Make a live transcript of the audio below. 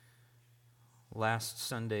Last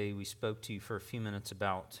Sunday, we spoke to you for a few minutes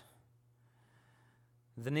about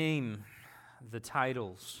the name, the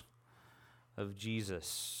titles of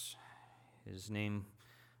Jesus. His name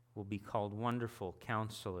will be called Wonderful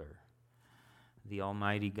Counselor, the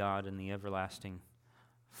Almighty God and the Everlasting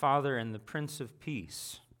Father, and the Prince of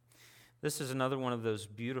Peace. This is another one of those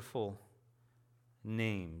beautiful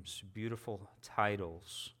names, beautiful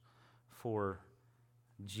titles for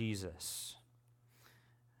Jesus.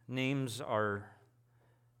 Names are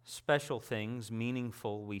special things,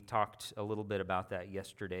 meaningful. We talked a little bit about that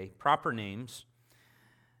yesterday. Proper names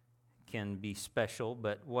can be special,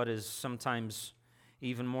 but what is sometimes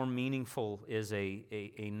even more meaningful is a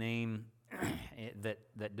name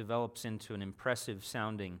that develops into an impressive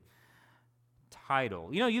sounding title.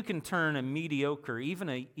 You know, you can turn a mediocre, even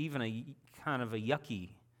a kind of a yucky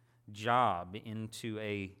job into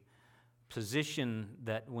a position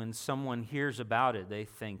that when someone hears about it, they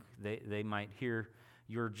think they might hear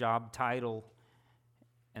your job title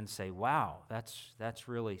and say, wow, that's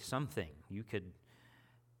really something. You could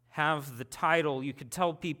have the title, you could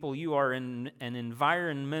tell people you are an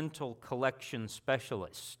environmental collection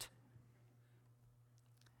specialist.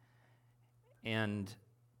 And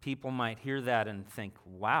people might hear that and think,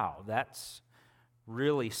 wow, that's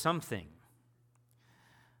really something.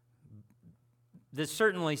 This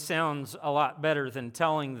certainly sounds a lot better than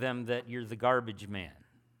telling them that you're the garbage man.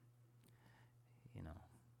 You know,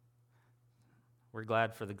 we're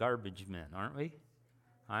glad for the garbage men, aren't we?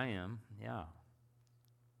 I am, yeah.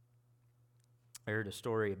 I heard a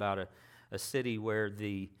story about a city where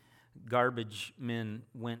the garbage men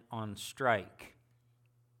went on strike.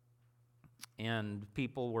 And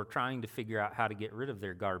people were trying to figure out how to get rid of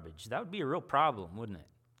their garbage. That would be a real problem, wouldn't it?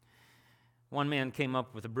 One man came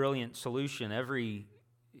up with a brilliant solution. Every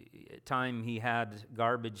time he had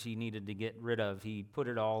garbage he needed to get rid of, he put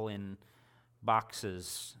it all in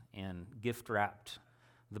boxes and gift wrapped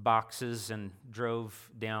the boxes and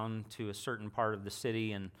drove down to a certain part of the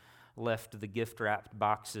city and left the gift wrapped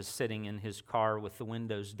boxes sitting in his car with the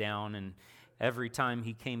windows down. And every time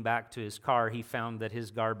he came back to his car, he found that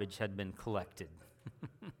his garbage had been collected.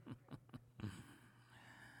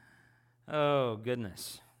 Oh,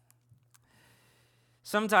 goodness.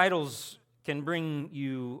 Some titles can bring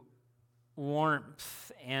you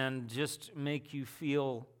warmth and just make you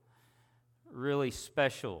feel really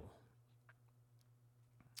special.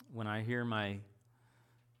 When I hear my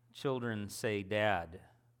children say Dad,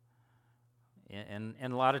 and a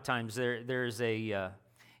lot of times there's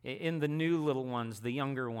in the new little ones, the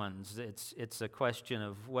younger ones, it's a question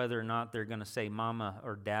of whether or not they're going to say Mama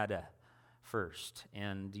or Dada first,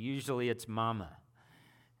 and usually it's Mama.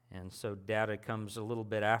 And so Dada comes a little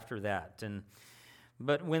bit after that.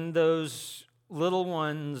 But when those little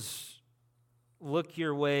ones look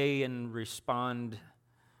your way and respond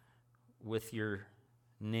with your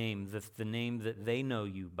name, the name that they know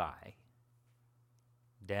you by,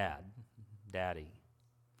 Dad, Daddy,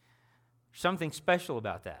 something special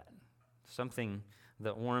about that, something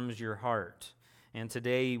that warms your heart. And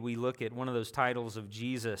today we look at one of those titles of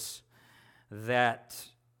Jesus that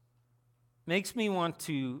makes me want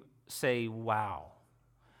to say, wow,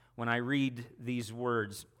 when I read these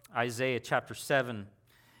words. Isaiah chapter 7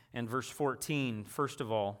 and verse 14, first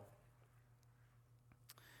of all.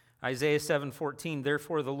 Isaiah 7:14,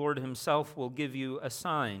 therefore the Lord himself will give you a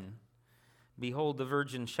sign. Behold, the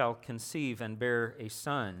virgin shall conceive and bear a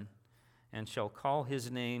son, and shall call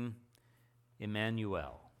his name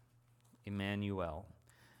Immanuel. Immanuel.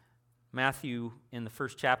 Matthew, in the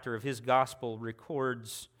first chapter of his gospel,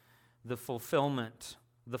 records the fulfillment,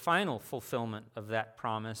 the final fulfillment of that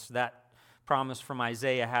promise. That promise from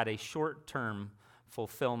Isaiah had a short-term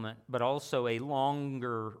fulfillment, but also a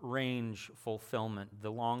longer-range fulfillment,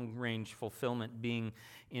 the long-range fulfillment being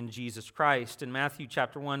in Jesus Christ. In Matthew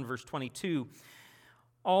chapter 1, verse 22,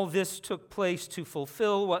 all this took place to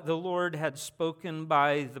fulfill what the Lord had spoken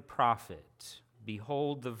by the prophet.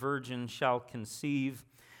 Behold, the virgin shall conceive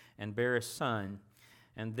and bear a son,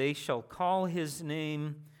 and they shall call his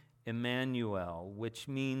name Immanuel, which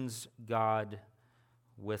means God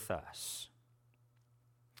with us.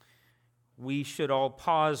 We should all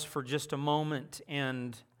pause for just a moment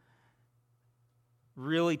and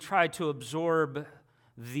really try to absorb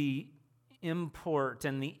the import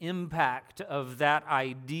and the impact of that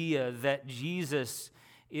idea that Jesus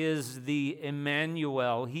is the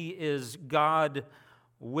Immanuel. He is God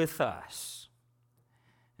with us.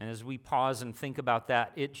 And as we pause and think about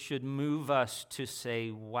that, it should move us to say,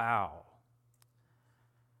 wow,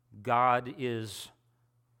 God is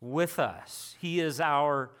with us. He is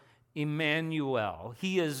our Immanuel.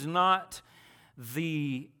 He is not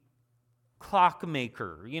the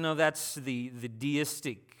clockmaker. That's the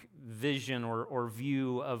deistic vision or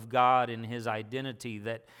view of God and his identity,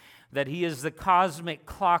 that he is the cosmic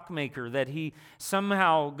clockmaker, that he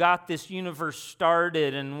somehow got this universe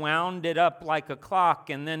started and wound it up like a clock,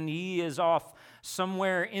 and then he is off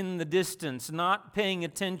somewhere in the distance, not paying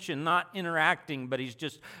attention, not interacting, but he's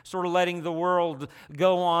just sort of letting the world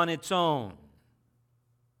go on its own.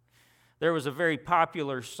 There was a very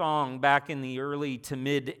popular song back in the early to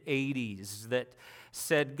mid-'80s that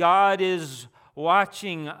said, "God is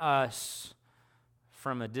watching us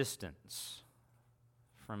from a distance."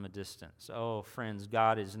 From a distance. Oh, friends,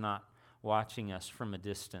 God is not watching us from a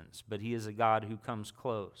distance, but he is a God who comes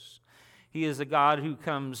close. He is a God who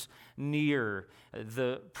comes near.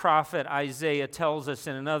 The prophet Isaiah tells us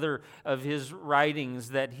in another of his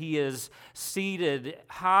writings that he is seated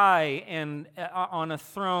high and on a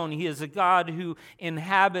throne. He is a God who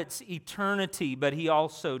inhabits eternity, but he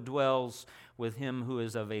also dwells with him who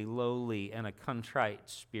is of a lowly and a contrite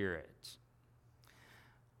spirit.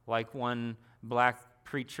 Like one black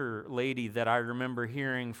preacher lady that I remember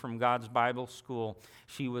hearing from God's Bible School.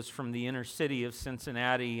 She was from the inner city of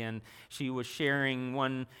Cincinnati, and she was sharing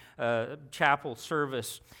one chapel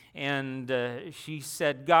service, and she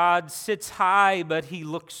said, "God sits high, but he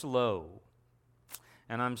looks low."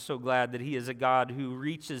 And I'm so glad that he is a God who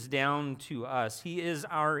reaches down to us. He is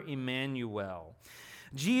our Immanuel.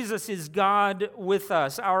 Jesus is God with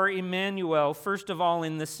us, our Immanuel, first of all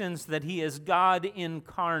in the sense that he is God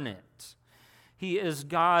incarnate. He is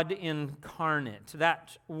God incarnate.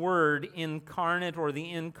 That word, incarnate, or the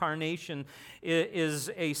incarnation, is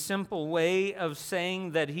a simple way of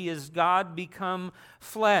saying that he is God become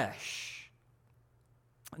flesh.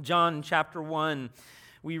 John chapter 1,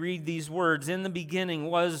 we read these words, "In the beginning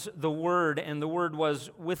was the Word, and the Word was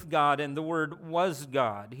with God, and the Word was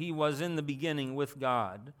God. He was in the beginning with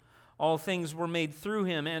God. All things were made through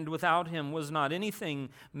him, and without him was not anything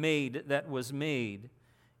made that was made.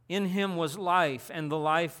 In him was life, and the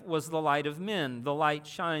life was the light of men. The light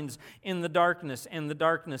shines in the darkness, and the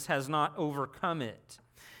darkness has not overcome it."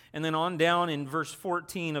 And then on down in verse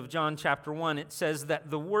 14 of John chapter 1, it says that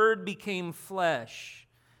the Word became flesh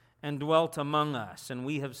and dwelt among us, and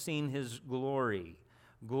we have seen his glory,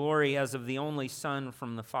 glory as of the only Son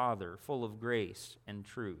from the Father, full of grace and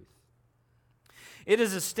truth. It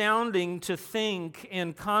is astounding to think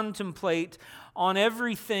and contemplate on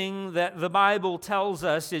everything that the Bible tells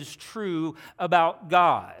us is true about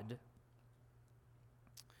God.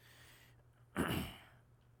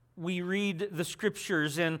 We read the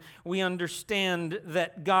Scriptures and we understand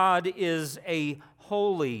that God is a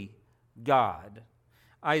holy God.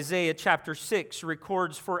 Isaiah chapter 6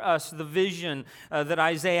 records for us the vision that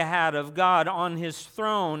Isaiah had of God on his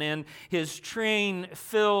throne, and his train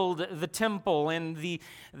filled the temple, and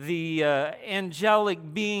the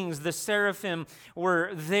angelic beings, the seraphim,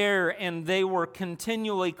 were there, and they were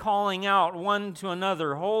continually calling out one to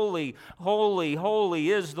another, "Holy, holy,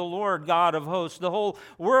 holy is the Lord God of hosts. The whole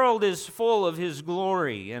world is full of his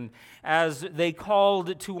glory." And as they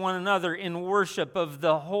called to one another in worship of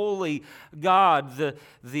the holy God,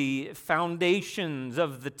 the foundations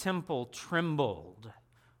of the temple trembled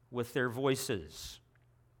with their voices.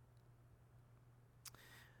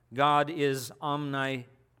 God is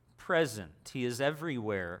omnipresent. He is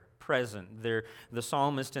everywhere present. The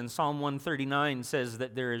psalmist in Psalm 139 says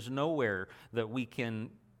that there is nowhere that we can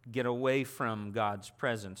get away from God's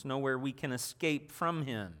presence, nowhere we can escape from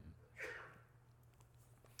him.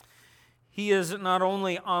 He is not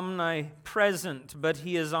only omnipresent, but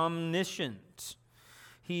he is omniscient.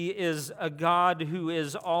 He is a God who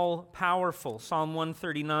is all-powerful. Psalm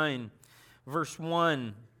 139, verse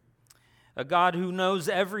 1, a God who knows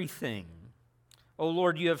everything. "O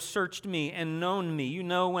Lord, you have searched me and known me. You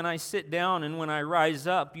know when I sit down and when I rise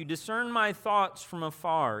up. You discern my thoughts from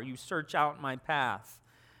afar. You search out my path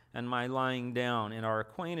and my lying down, and are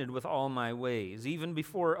acquainted with all my ways. Even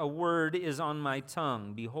before a word is on my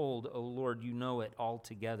tongue, behold, O Lord, you know it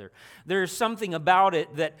altogether." There is something about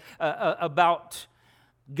it that about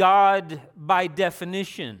God by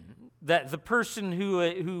definition, that the person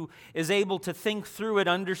who is able to think through it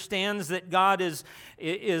understands that God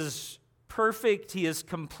is perfect. He is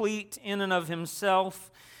complete in and of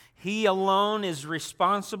himself. He alone is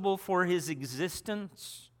responsible for his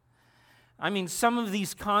existence. I mean, some of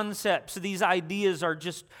these concepts, these ideas are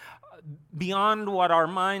just beyond what our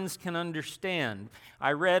minds can understand.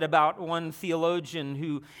 I read about one theologian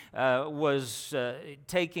who was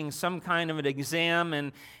taking some kind of an exam,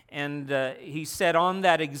 and he said on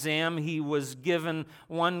that exam he was given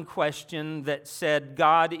one question that said,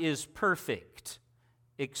 "God is perfect.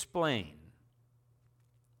 Explain."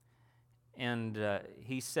 And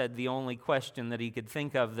he said the only question that he could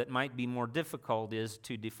think of that might be more difficult is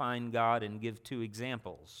to define God and give two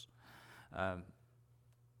examples.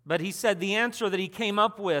 But he said the answer that he came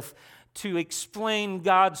up with to explain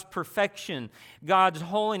God's perfection, God's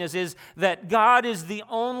holiness, is that God is the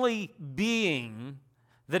only being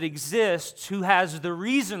that exists who has the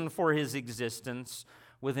reason for his existence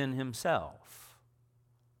within himself.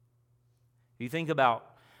 You think about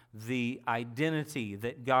the identity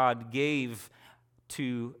that God gave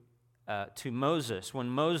to Moses. When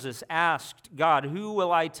Moses asked God, "Who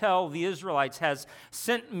will I tell the Israelites has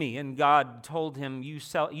sent me?" And God told him, you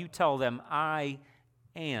tell them, "I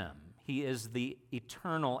am." He is the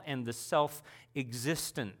eternal and the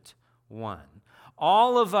self-existent one.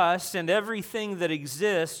 All of us and everything that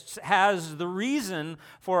exists has the reason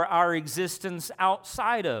for our existence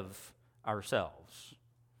outside of ourselves.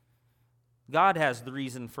 God has the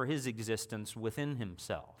reason for his existence within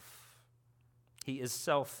himself. He is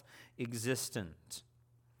self-existent.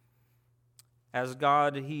 As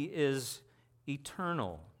God, he is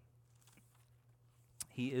eternal.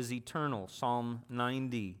 He is eternal. Psalm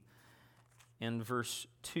 90 and verse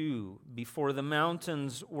 2, "Before the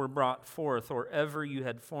mountains were brought forth, or ever you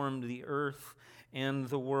had formed the earth and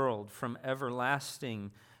the world, from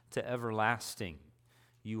everlasting to everlasting,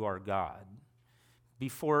 you are God."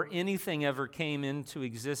 Before anything ever came into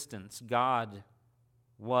existence, God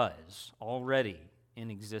was already in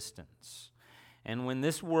existence. And when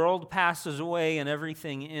this world passes away and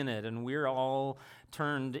everything in it, and we're all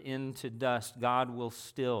turned into dust, God will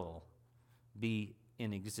still be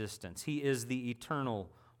in existence. He is the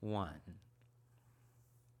eternal one.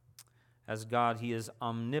 As God, he is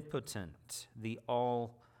omnipotent, the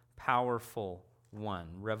all-powerful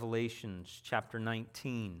one. Revelations chapter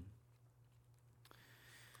 19.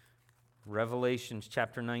 Revelations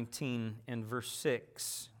chapter 19 and verse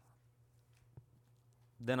 6.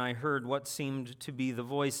 "Then I heard what seemed to be the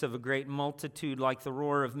voice of a great multitude, like the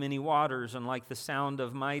roar of many waters, and like the sound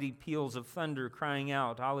of mighty peals of thunder, crying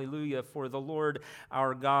out, 'Hallelujah, for the Lord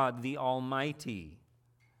our God, the Almighty,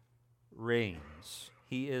 reigns.'"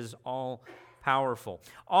 He is all-powerful.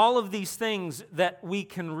 All of these things that we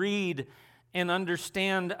can read and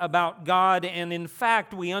understand about God, and in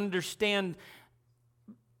fact we understand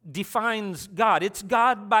defines God. It's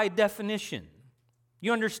God by definition.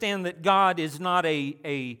 You understand that God is not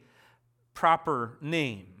a proper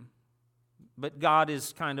name, but God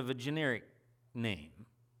is kind of a generic name.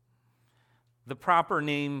 The proper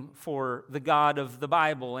name for the God of the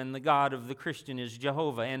Bible and the God of the Christian is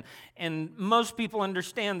Jehovah. And most people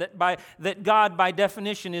understand that God by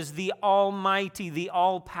definition is the Almighty, the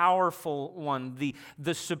all-powerful one,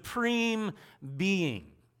 the supreme being.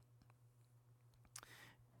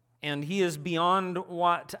 And he is beyond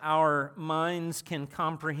what our minds can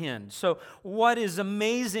comprehend. So what is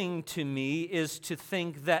amazing to me is to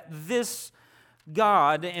think that this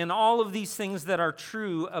God and all of these things that are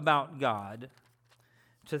true about God,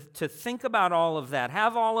 to think about all of that,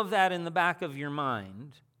 have all of that in the back of your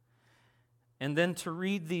mind, and then to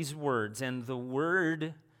read these words, "And the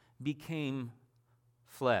Word became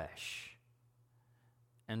flesh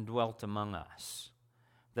and dwelt among us."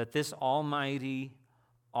 That this almighty,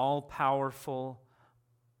 all-powerful,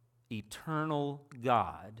 eternal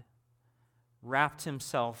God wrapped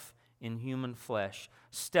himself in human flesh,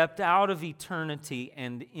 stepped out of eternity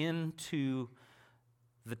and into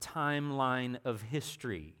the timeline of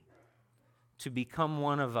history to become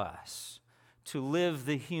one of us, to live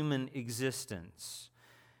the human existence,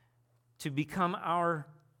 to become our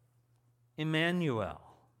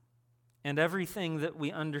Immanuel, and everything that we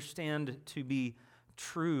understand to be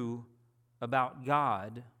true about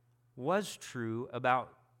God was true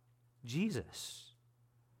about Jesus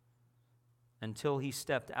until he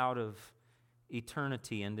stepped out of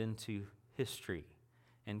eternity and into history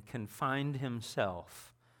and confined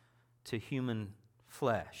himself to human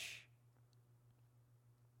flesh.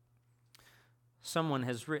 Someone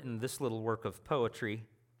has written this little work of poetry: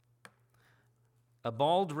 "A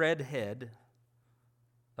bald red head,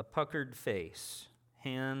 a puckered face,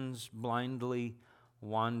 hands blindly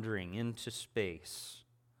wandering into space,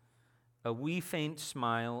 a wee faint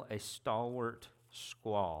smile, a stalwart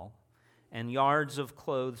squall, and yards of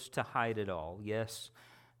clothes to hide it all. Yes,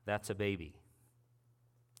 that's a baby.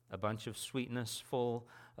 A bunch of sweetness full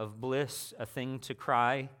of bliss, a thing to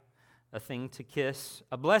cry, a thing to kiss,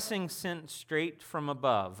 a blessing sent straight from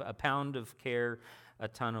above, a pound of care, a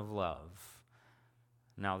ton of love.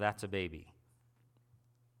 Now that's a baby."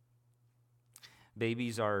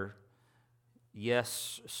 Babies are,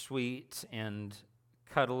 yes, sweet and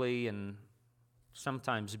cuddly and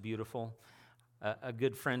sometimes beautiful. A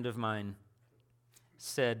good friend of mine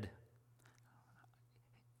said,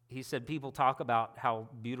 people talk about how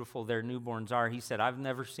beautiful their newborns are. He said, I've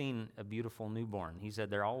never seen a beautiful newborn. He said,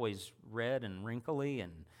 they're always red and wrinkly,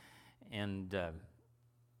 and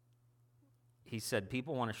he said,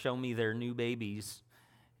 people want to show me their new babies,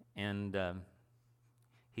 and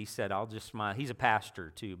he said, I'll just smile. He's a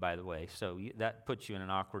pastor too, by the way, so that puts you in an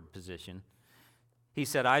awkward position. He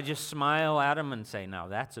said, I just smile at him and say, now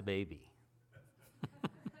that's a baby.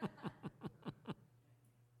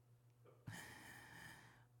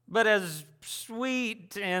 But as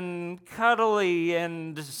sweet and cuddly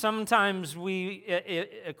and sometimes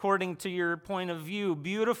according to your point of view,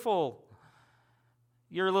 beautiful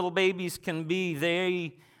your little babies can be,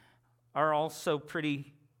 they are also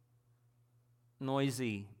pretty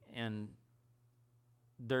noisy and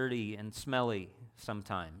dirty and smelly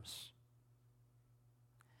sometimes.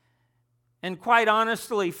 And quite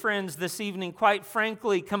honestly, friends, this evening, quite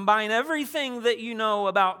frankly, combine everything that you know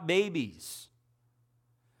about babies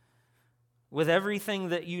with everything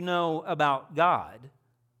that you know about God,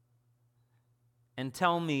 and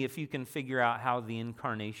tell me if you can figure out how the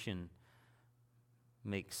incarnation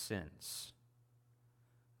makes sense.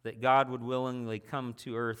 That God would willingly come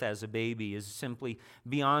to earth as a baby is simply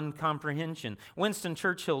beyond comprehension. Winston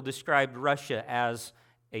Churchill described Russia as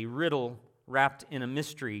a riddle wrapped in a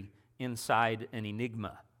mystery inside an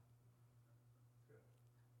enigma.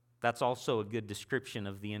 That's also a good description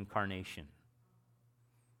of the incarnation.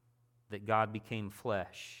 That God became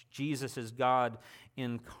flesh. Jesus is God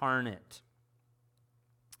incarnate.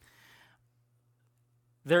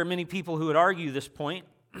 There are many people who would argue this point.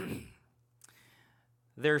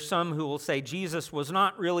 There are some who will say Jesus was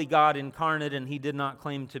not really God incarnate and he did not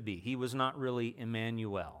claim to be. He was not really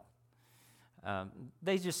Immanuel.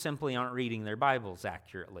 They just simply aren't reading their Bibles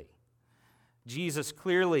accurately. Jesus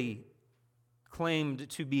clearly claimed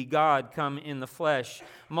to be God come in the flesh.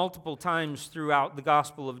 Multiple times throughout the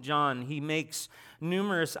Gospel of John, he makes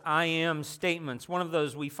numerous I am statements. One of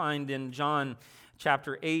those we find in John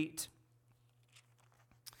chapter 8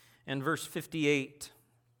 and verse 58.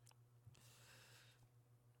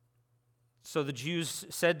 So the Jews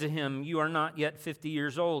said to him, you are not yet 50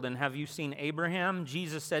 years old, and have you seen Abraham?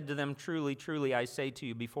 Jesus said to them, truly, truly, I say to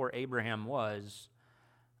you, before Abraham was,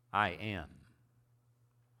 I am.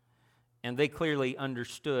 And they clearly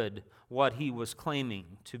understood what he was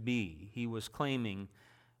claiming to be. He was claiming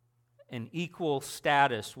an equal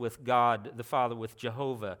status with God the Father, with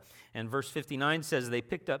Jehovah. And verse 59 says, they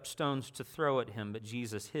picked up stones to throw at him, but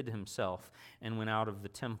Jesus hid himself and went out of the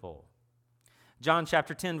temple. John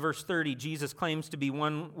chapter 10, verse 30, Jesus claims to be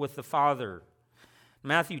one with the Father.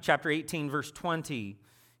 Matthew chapter 18, verse 20,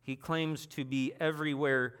 he claims to be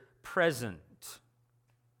everywhere present.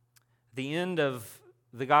 At the end of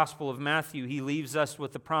the Gospel of Matthew, he leaves us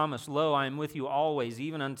with the promise, lo, I am with you always,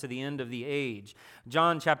 even unto the end of the age.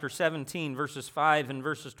 John chapter 17, verses 5 and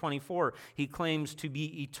verses 24, he claims to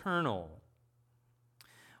be eternal.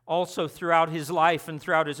 Also, throughout his life and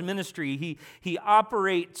throughout his ministry, he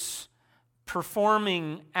operates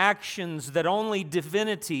performing actions that only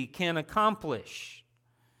divinity can accomplish.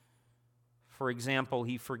 For example,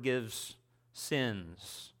 he forgives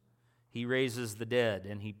sins. He raises the dead,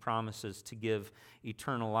 and he promises to give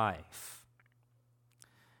eternal life.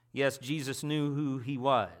 Yes, Jesus knew who he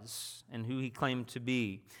was and who he claimed to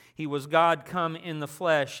be. He was God come in the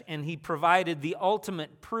flesh, and he provided the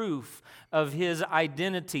ultimate proof of his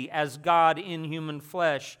identity as God in human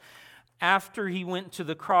flesh. After he went to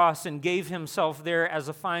the cross and gave himself there as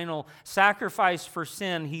a final sacrifice for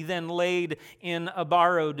sin, he then laid in a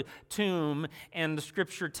borrowed tomb, and the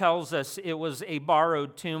scripture tells us it was a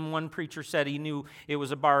borrowed tomb. One preacher said he knew it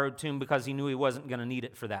was a borrowed tomb because he knew he wasn't going to need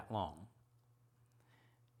it for that long.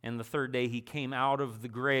 And the third day he came out of the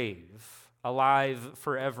grave, alive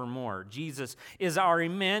forevermore. Jesus is our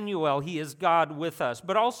Immanuel. He is God with us.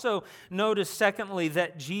 But also notice, secondly,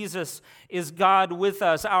 that Jesus is God with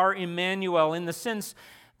us, our Immanuel, in the sense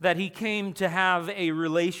that he came to have a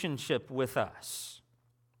relationship with us.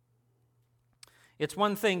 It's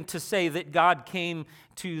one thing to say that God came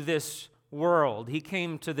to this world. He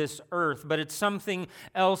came to this earth, but it's something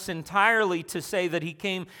else entirely to say that he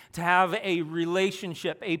came to have a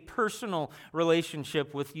relationship, a personal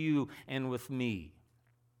relationship with you and with me.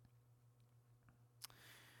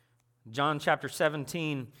 John chapter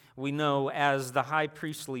 17, we know as the high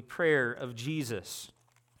priestly prayer of Jesus.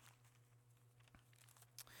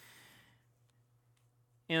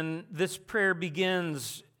 And this prayer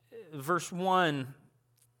begins, verse 1,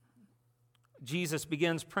 Jesus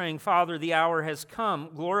begins praying, Father, the hour has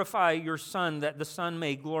come. Glorify your Son, that the Son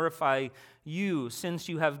may glorify you, since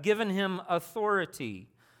you have given him authority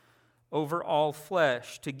over all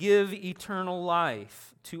flesh, to give eternal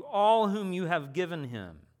life to all whom you have given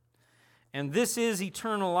him. And this is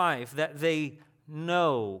eternal life, that they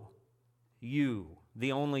know you,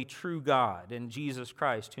 the only true God, and Jesus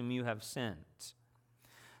Christ, whom you have sent.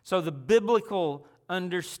 So the biblical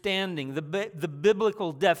understanding, the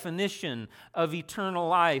biblical definition of eternal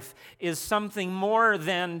life is something more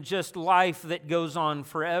than just life that goes on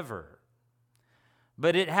forever.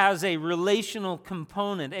 But it has a relational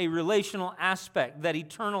component, a relational aspect, that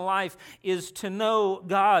eternal life is to know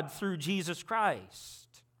God through Jesus Christ.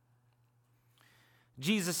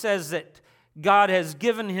 Jesus says that God has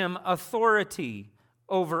given him authority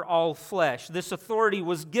over all flesh. This authority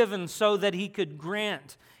was given so that he could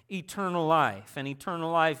grant eternal life. And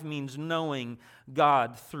eternal life means knowing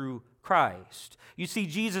God through Christ. You see,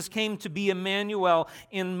 Jesus came to be Immanuel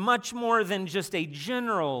in much more than just a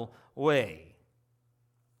general way.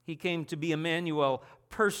 He came to be Immanuel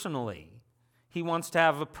personally. He wants to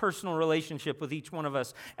have a personal relationship with each one of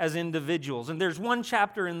us as individuals. And there's one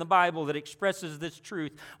chapter in the Bible that expresses this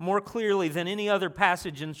truth more clearly than any other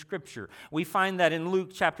passage in Scripture. We find that in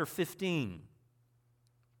Luke chapter 15.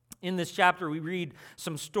 In this chapter, we read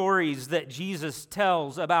some stories that Jesus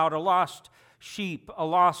tells about a lost sheep, a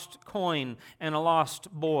lost coin, and a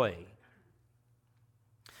lost boy.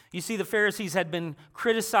 You see, the Pharisees had been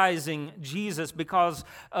criticizing Jesus because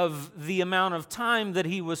of the amount of time that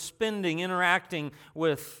he was spending interacting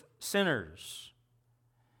with sinners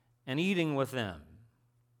and eating with them.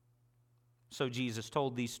 So Jesus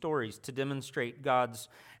told these stories to demonstrate God's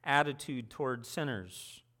attitude toward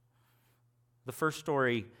sinners. The first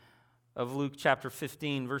story of Luke chapter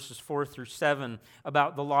 15, verses 4 through 7,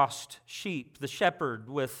 about the lost sheep, the shepherd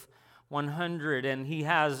with 100, and he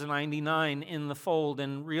has 99 in the fold,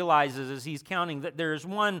 and realizes as he's counting that there is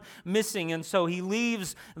one missing, and so he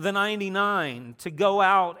leaves the 99 to go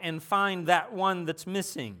out and find that one that's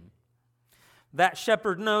missing. That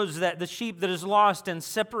shepherd knows that the sheep that is lost and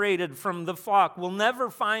separated from the flock will never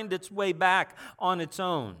find its way back on its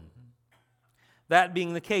own. That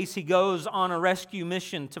being the case, he goes on a rescue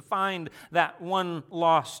mission to find that one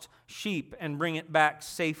lost sheep and bring it back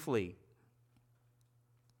safely.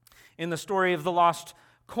 In the story of the lost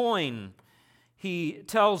coin, he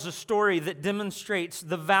tells a story that demonstrates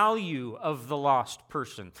the value of the lost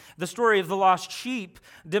person. The story of the lost sheep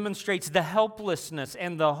demonstrates the helplessness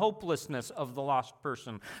and the hopelessness of the lost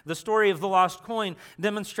person. The story of the lost coin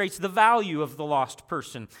demonstrates the value of the lost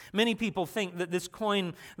person. Many people think that this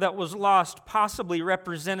coin that was lost possibly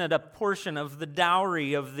represented a portion of the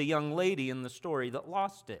dowry of the young lady in the story that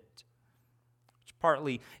lost it.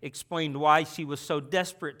 Partly explained why she was so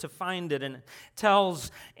desperate to find it. And it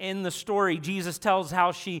tells in the story, Jesus tells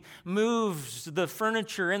how she moves the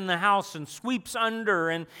furniture in the house and sweeps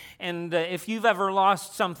under. And if you've ever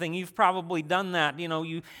lost something, you've probably done that. You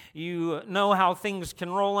know how things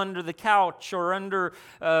can roll under the couch or under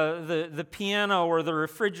the piano or the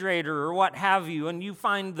refrigerator or what have you. And you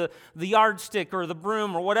find the yardstick or the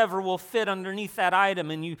broom or whatever will fit underneath that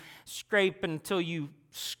item, and you scrape until you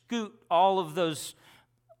scoot all of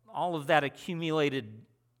that accumulated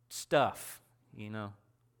stuff,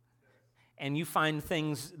 and you find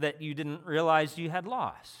things that you didn't realize you had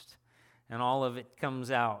lost, and all of it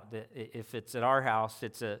comes out. If it's at our house,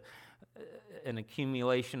 it's an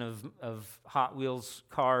accumulation of Hot Wheels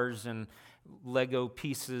cars and Lego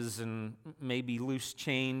pieces and maybe loose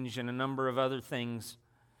change and a number of other things.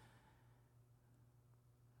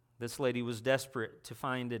 This lady was desperate to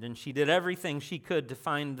find it, and she did everything she could to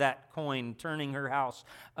find that coin, turning her house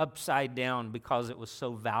upside down because it was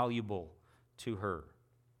so valuable to her.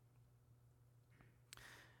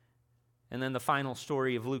 And then the final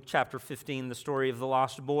story of Luke chapter 15, the story of the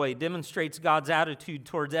lost boy, demonstrates God's attitude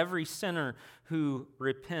towards every sinner who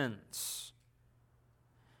repents.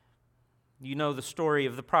 You know the story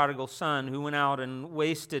of the prodigal son who went out and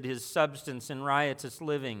wasted his substance in riotous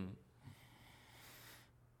living.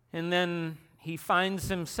 And then he finds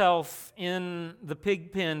himself in the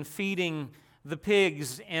pig pen feeding the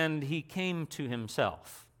pigs, and he came to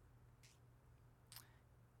himself.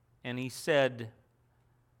 And he said,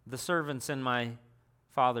 "The servants in my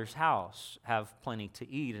father's house have plenty to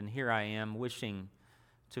eat, and here I am wishing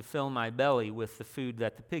to fill my belly with the food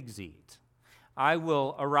that the pigs eat. I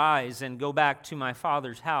will arise and go back to my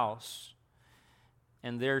father's house,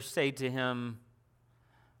 and there say to him,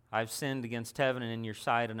 I've sinned against heaven and in your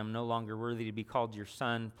sight, and I'm no longer worthy to be called your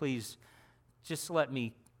son. Please, just let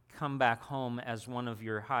me come back home as one of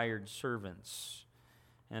your hired servants."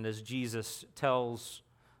 And as Jesus tells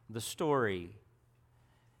the story,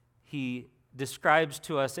 he describes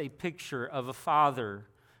to us a picture of a father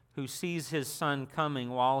who sees his son coming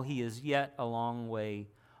while he is yet a long way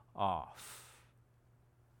off.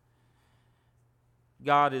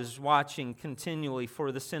 God is watching continually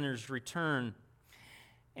for the sinner's return.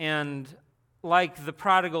 And like the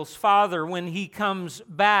prodigal's father, when he comes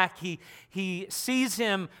back, he sees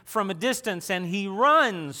him from a distance and he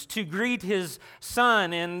runs to greet his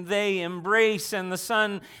son, and they embrace, and the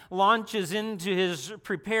son launches into his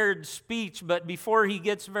prepared speech. But before he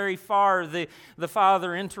gets very far, the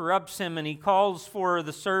father interrupts him and he calls for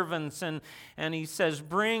the servants and he says,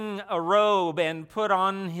 "Bring a robe and put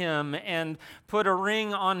on him, and put a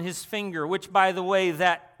ring on his finger," which, by the way,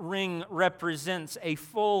 that ring represents a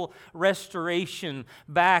full restoration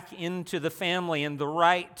back into the family and the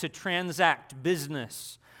right to transact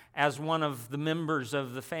business as one of the members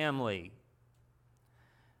of the family.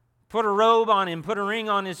 Put a robe on him, put a ring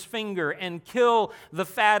on his finger, and kill the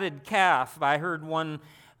fatted calf. I heard one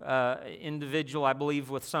individual, I believe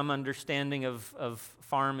with some understanding of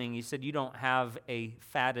farming, he said, you don't have a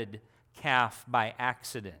fatted calf by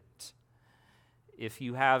accident. If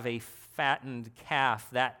you have a fattened calf,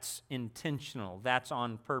 that's intentional, that's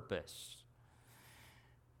on purpose.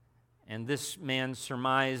 And this man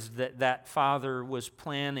surmised that that father was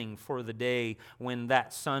planning for the day when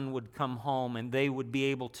that son would come home and they would be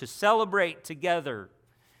able to celebrate together.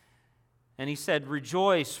 And he said,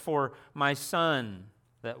 "Rejoice, for my son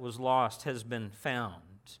that was lost has been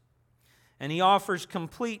found." And he offers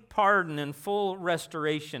complete pardon and full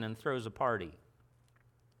restoration and throws a party.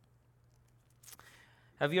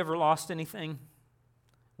 Have you ever lost anything?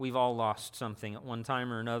 We've all lost something at one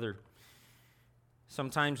time or another.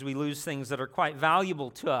 Sometimes we lose things that are quite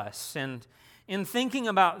valuable to us. And in thinking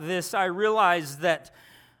about this, I realize that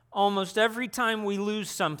almost every time we lose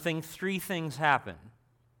something, three things happen.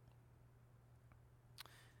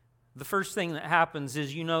 The first thing that happens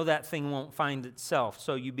is you know that thing won't find itself,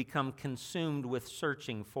 so you become consumed with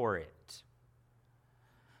searching for it.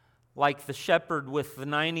 Like the shepherd with the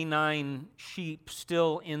 99 sheep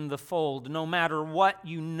still in the fold, no matter what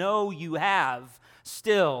you know you have,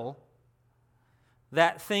 still,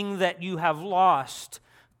 that thing that you have lost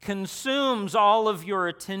consumes all of your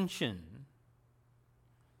attention.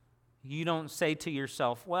 You don't say to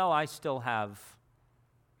yourself, well, I still have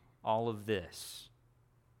all of this,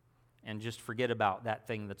 and just forget about that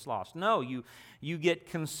thing that's lost. No, you get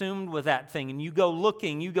consumed with that thing, and you go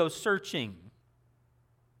looking, you go searching.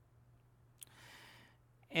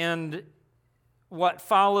 And what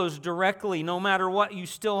follows directly, no matter what you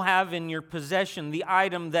still have in your possession, the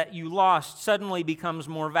item that you lost suddenly becomes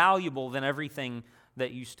more valuable than everything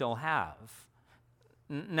that you still have.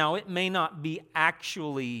 Now, it may not be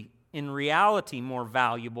actually, in reality, more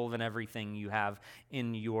valuable than everything you have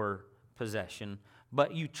in your possession,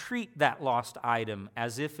 but you treat that lost item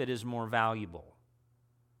as if it is more valuable.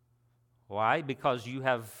 Why? Because you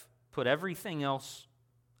have put everything else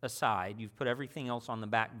aside, you've put everything else on the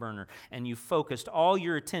back burner, and you've focused all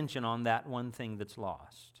your attention on that one thing that's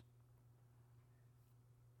lost.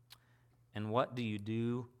 And what do you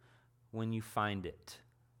do when you find it?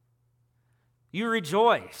 You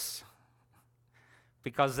rejoice,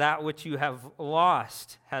 because that which you have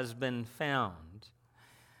lost has been found.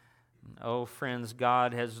 Oh, friends,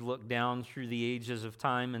 God has looked down through the ages of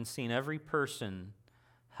time and seen every person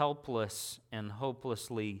helpless and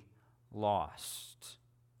hopelessly lost.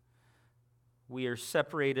 We are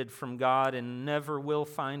separated from God and never will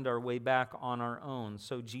find our way back on our own.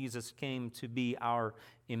 So Jesus came to be our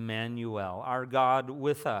Immanuel, our God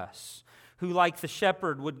with us, who like the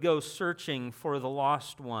shepherd would go searching for the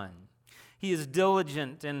lost one. He is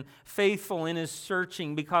diligent and faithful in his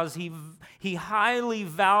searching because he highly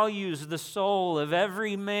values the soul of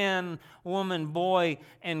every man, woman, boy,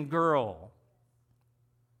 and girl.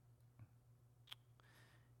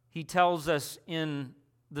 He tells us in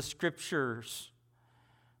the Scriptures,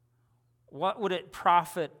 what would it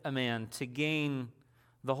profit a man to gain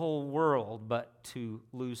the whole world but to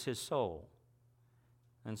lose his soul?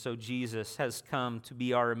 And so Jesus has come to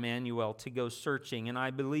be our Immanuel, to go searching. And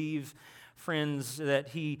I believe, friends, that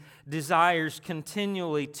he desires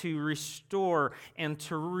continually to restore and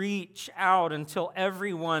to reach out until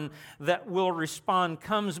everyone that will respond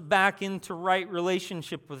comes back into right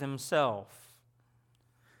relationship with himself.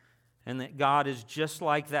 And that God is just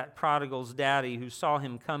like that prodigal's daddy who saw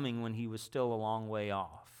him coming when he was still a long way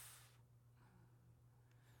off.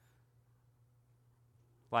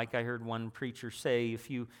 Like I heard one preacher say,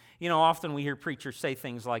 often we hear preachers say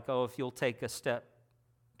things like, oh, if you'll take a step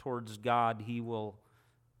towards God, he will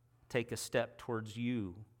take a step towards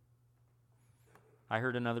you. I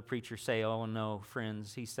heard another preacher say, oh no,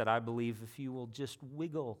 friends, he said, I believe if you will just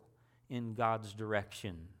wiggle in God's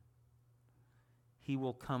direction, He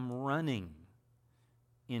will come running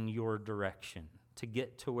in your direction to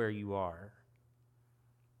get to where you are.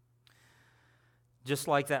 Just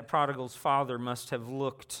like that prodigal's father must have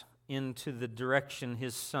looked into the direction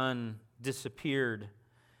his son disappeared,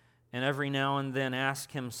 and every now and then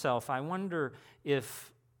ask himself, I wonder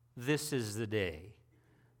if this is the day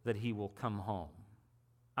that he will come home.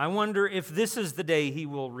 I wonder if this is the day he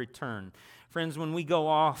will return. Friends, when we go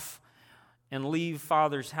off and leave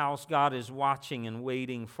Father's house, God is watching and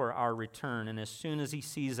waiting for our return. And as soon as he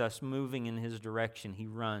sees us moving in his direction, he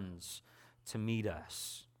runs to meet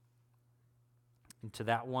us. And to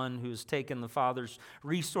that one who has taken the Father's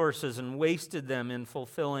resources and wasted them in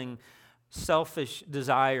fulfilling selfish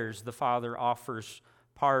desires, the Father offers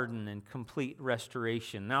pardon and complete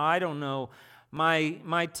restoration. Now, I don't know,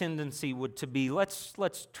 my tendency would to be, let's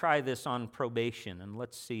try this on probation and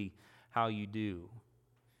let's see how you do.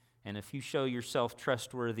 And if you show yourself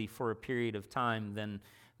trustworthy for a period of time,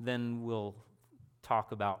 then we'll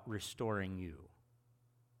talk about restoring you.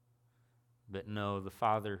 But no, the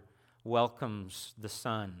Father welcomes the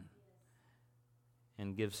Son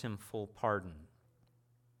and gives him full pardon.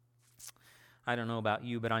 I don't know about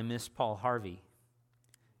you, but I miss Paul Harvey.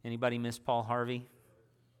 Anybody miss Paul Harvey?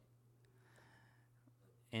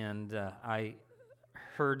 And I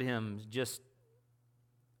heard him just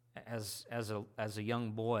as a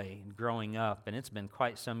young boy growing up, and it's been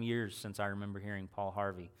quite some years since I remember hearing Paul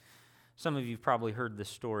Harvey. Some of you have probably heard this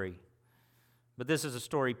story, but this is a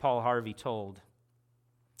story Paul Harvey told.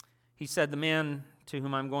 He said, the man to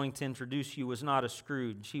whom I'm going to introduce you was not a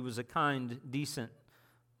Scrooge. He was a kind, decent,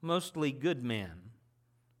 mostly good man,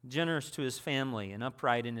 generous to his family and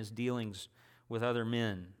upright in his dealings with other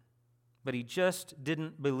men. But he just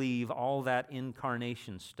didn't believe all that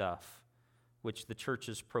incarnation stuff which the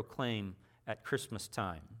churches proclaim at Christmas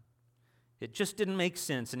time. It just didn't make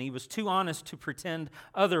sense, and he was too honest to pretend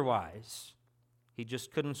otherwise. He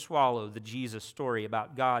just couldn't swallow the Jesus story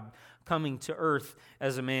about God coming to earth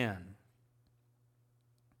as a man.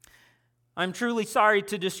 I'm truly sorry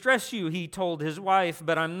to distress you, he told his wife,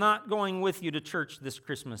 but I'm not going with you to church this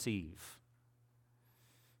Christmas Eve.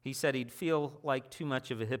 He said he'd feel like too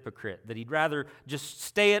much of a hypocrite, that he'd rather just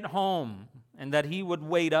stay at home and that he would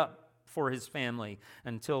wait up for his family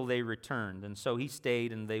until they returned. And so he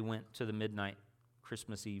stayed and they went to the midnight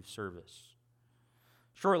Christmas Eve service.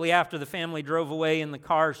 Shortly after the family drove away in the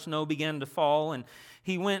car, snow began to fall, and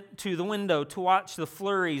he went to the window to watch the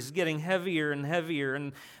flurries getting heavier and heavier,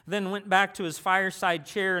 and then went back to his fireside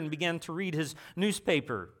chair and began to read his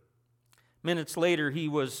newspaper. Minutes later, he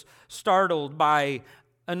was startled by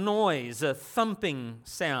a noise, a thumping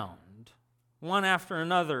sound, one after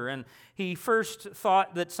another, and he first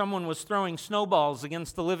thought that someone was throwing snowballs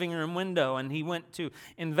against the living room window, and he went to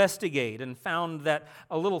investigate and found that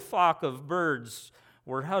a little flock of birds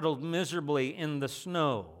were huddled miserably in the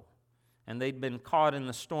snow, and they'd been caught in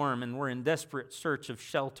the storm and were in desperate search of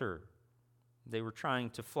shelter. They were trying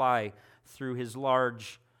to fly through his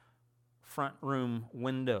large front room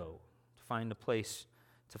window to find a place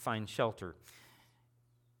to find shelter.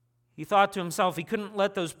 He thought to himself he couldn't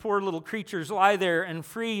let those poor little creatures lie there and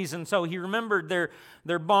freeze, and so he remembered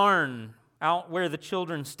their barn out where the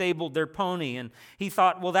children stabled their pony, and he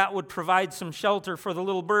thought, well, that would provide some shelter for the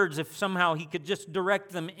little birds if somehow he could just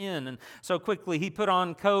direct them in. And so quickly he put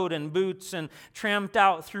on coat and boots and tramped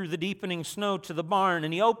out through the deepening snow to the barn,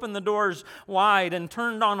 and he opened the doors wide and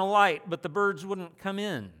turned on a light, but the birds wouldn't come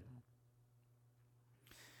in.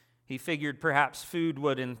 He figured perhaps food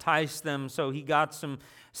would entice them, so he got some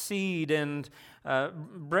seed and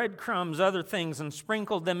breadcrumbs, other things, and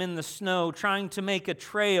sprinkled them in the snow, trying to make a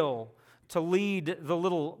trail to lead the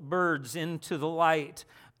little birds into the light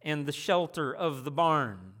and the shelter of the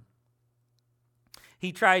barn.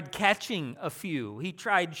 He tried catching a few. He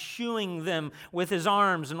tried shooing them with his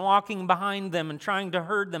arms and walking behind them and trying to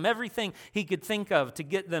herd them, everything he could think of to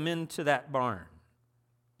get them into that barn.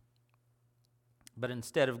 But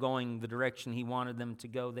instead of going the direction he wanted them to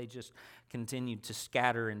go, they just continued to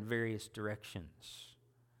scatter in various directions.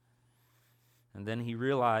 And then he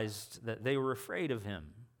realized that they were afraid of him.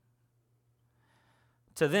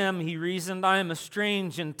 To them, he reasoned, I am a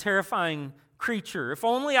strange and terrifying creature. If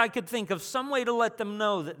only I could think of some way to let them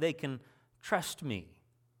know that they can trust me,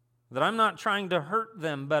 that I'm not trying to hurt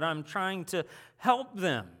them, but I'm trying to help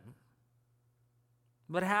them.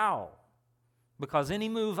 But how? Because any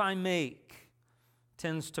move I make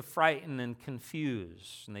tends to frighten and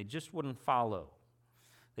confuse, and they just wouldn't follow.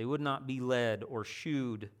 They would not be led or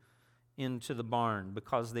shooed into the barn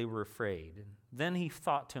because they were afraid. And then he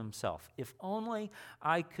thought to himself, if only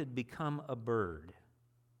I could become a bird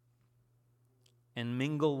and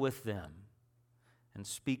mingle with them and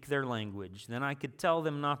speak their language. Then I could tell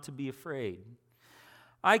them not to be afraid.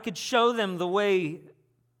 I could show them the way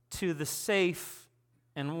to the safe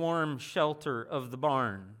and warm shelter of the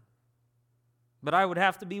barn. But I would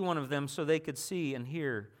have to be one of them so they could see and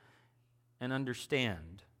hear and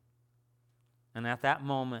understand. And at that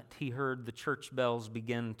moment, he heard the church bells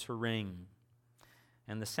begin to ring.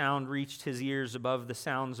 And the sound reached his ears above the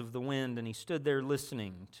sounds of the wind, and he stood there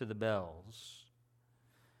listening to the bells.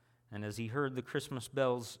 And as he heard the Christmas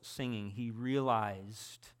bells singing, he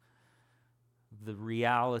realized the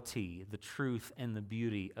reality, the truth, and the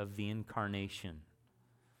beauty of the incarnation.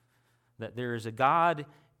 That there is a God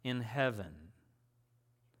in heaven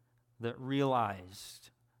that realized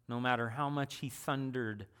no matter how much he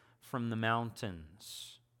thundered from the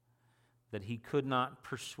mountains, that he could not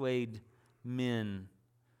persuade men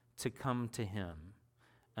to come to him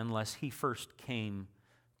unless he first came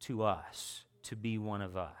to us, to be one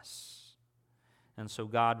of us. And so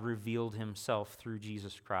God revealed himself through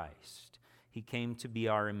Jesus Christ. He came to be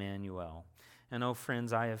our Immanuel. And oh,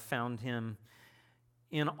 friends, I have found him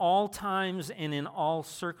in all times and in all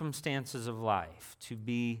circumstances of life to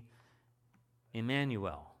be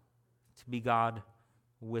Immanuel, to be God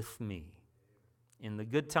with me in the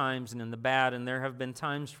good times and in the bad. And there have been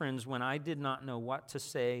times, friends, when I did not know what to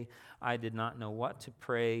say, I did not know what to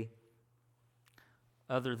pray,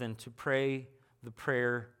 other than to pray the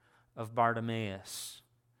prayer of Bartimaeus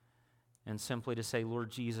and simply to say,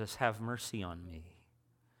 Lord Jesus, have mercy on me.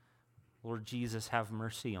 Lord Jesus, have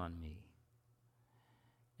mercy on me.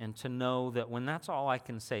 And to know that when that's all I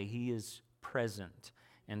can say, he is present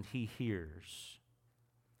and he hears.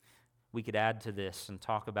 We could add to this and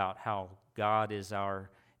talk about how God is our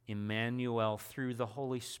Immanuel through the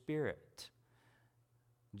Holy Spirit.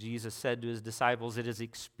 Jesus said to his disciples, it is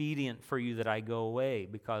expedient for you that I go away,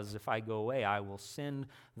 because if I go away, I will send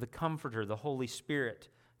the Comforter, the Holy Spirit,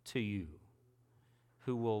 to you,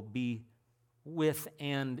 who will be with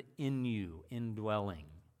and in you, indwelling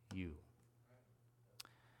you.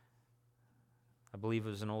 I believe it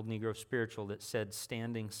was an old Negro spiritual that said,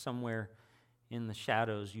 standing somewhere in the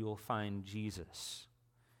shadows, you will find Jesus.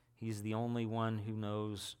 He's the only one who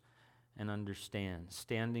knows and understands.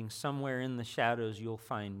 Standing somewhere in the shadows, you'll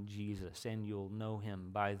find Jesus, and you'll know him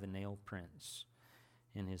by the nail prints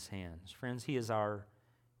in his hands. Friends, he is our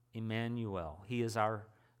Immanuel. He is our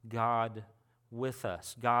God with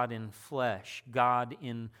us, God in flesh, God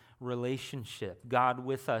in relationship, God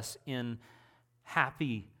with us in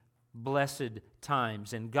happy, blessed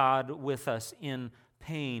times, and God with us in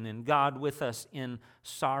pain, and God with us in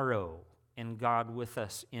sorrow, and God with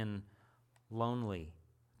us in lonely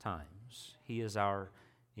times. He is our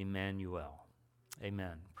Immanuel.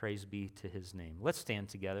 Amen. Praise be to his name. Let's stand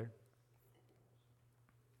together.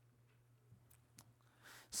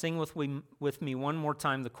 Sing with me one more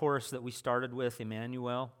time the chorus that we started with,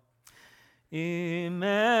 Immanuel. Immanuel.